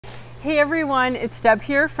Hey everyone, it's Deb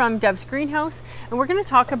here from Deb's Greenhouse, and we're going to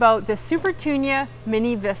talk about the Supertunia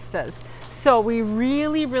Mini Vistas. So we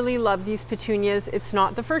really love these petunias. It's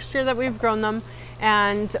not the first year that we've grown them,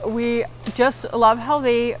 and we just love how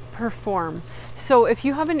they perform. So if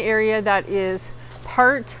you have an area that is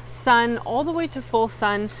part sun all the way to full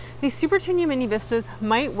sun, these Supertunia Mini Vistas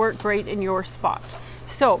might work great in your spot.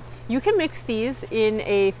 So you can mix these in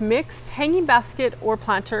a mixed hanging basket or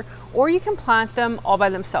planter, or you can plant them all by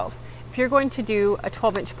themselves. If you're going to do a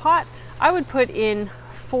 12-inch pot, I would put in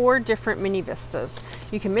 4 different mini vistas.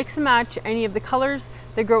 You can mix and match any of the colors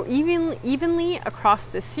that grow evenly across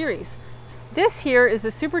this series. This here is the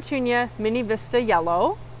Supertunia Mini Vista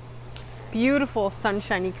Yellow. Beautiful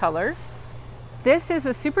sunshiny color. This is a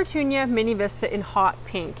Supertunia Mini Vista in hot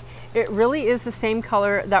pink. It really is the same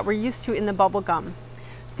color that we're used to in the bubble gum.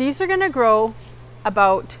 These are going to grow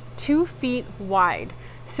about 2 feet wide.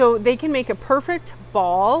 So they can make a perfect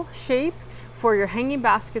ball shape for your hanging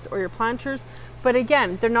baskets or your planters. But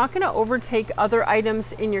again, they're not going to overtake other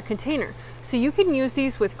items in your container. So you can use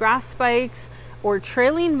these with grass spikes or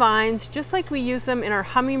trailing vines, just like we use them in our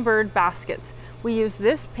hummingbird baskets. We use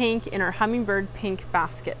this pink in our hummingbird pink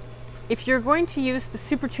basket. If you're going to use the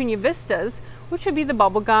Supertunia Vistas, which would be the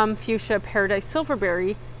bubblegum, fuchsia, paradise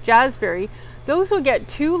silverberry, jazzberry, those will get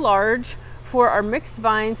too large for our mixed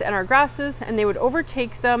vines and our grasses, and they would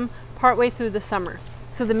overtake them partway through the summer.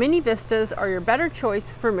 So the mini vistas are your better choice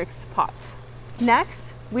for mixed pots.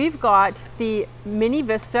 Next, we've got the Mini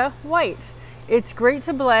Vista White. It's great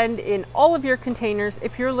to blend in all of your containers.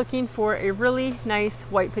 If you're looking for a really nice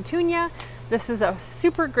white petunia, this is a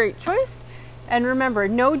super great choice. And remember,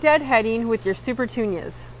 no deadheading with your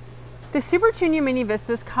Supertunias. The Supertunia Mini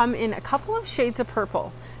Vistas come in a couple of shades of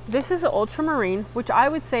purple. This is the ultramarine, which I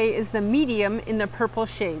would say is the medium in the purple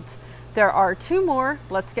shades. There are 2 more,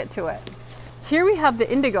 let's get to it. Here we have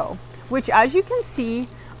the indigo, which as you can see,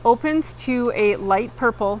 opens to a light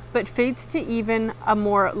purple, but fades to even a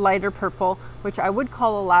more lighter purple, which I would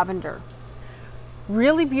call a lavender.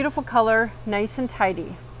 Really beautiful color, nice and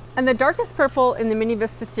tidy. And the darkest purple in the Mini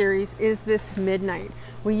Vista series is this Midnight.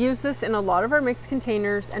 We use this in a lot of our mixed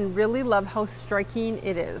containers and really love how striking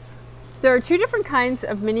it is. There are 2 different kinds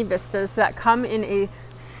of mini vistas that come in a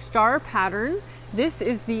star pattern. This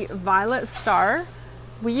is the violet star.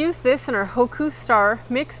 We use this in our Hoku star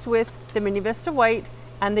mixed with the Mini Vista White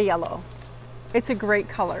and the yellow. It's a great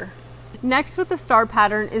color. Next with the star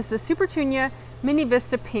pattern is the Supertunia Mini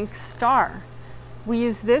Vista Pink Star. We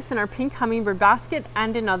use this in our pink hummingbird basket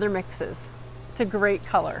and in other mixes. It's a great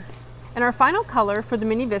color. And our final color for the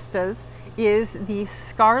mini vistas is the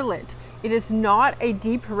Scarlet. It is not a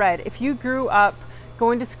deep red. If you grew up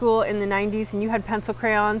going to school in the 90s and you had pencil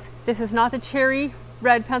crayons, this is not the cherry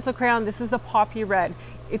red pencil crayon, this is the poppy red.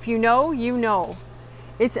 If you know, you know.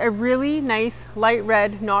 It's a really nice light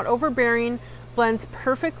red, not overbearing, blends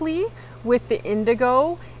perfectly with the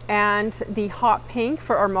indigo and the hot pink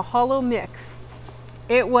for our Mahalo mix.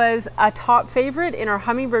 It was a top favorite in our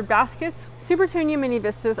hummingbird baskets. Supertunia Mini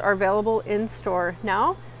Vistas are available in store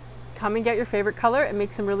now. Come and get your favorite color and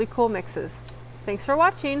make some really cool mixes. Thanks for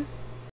watching.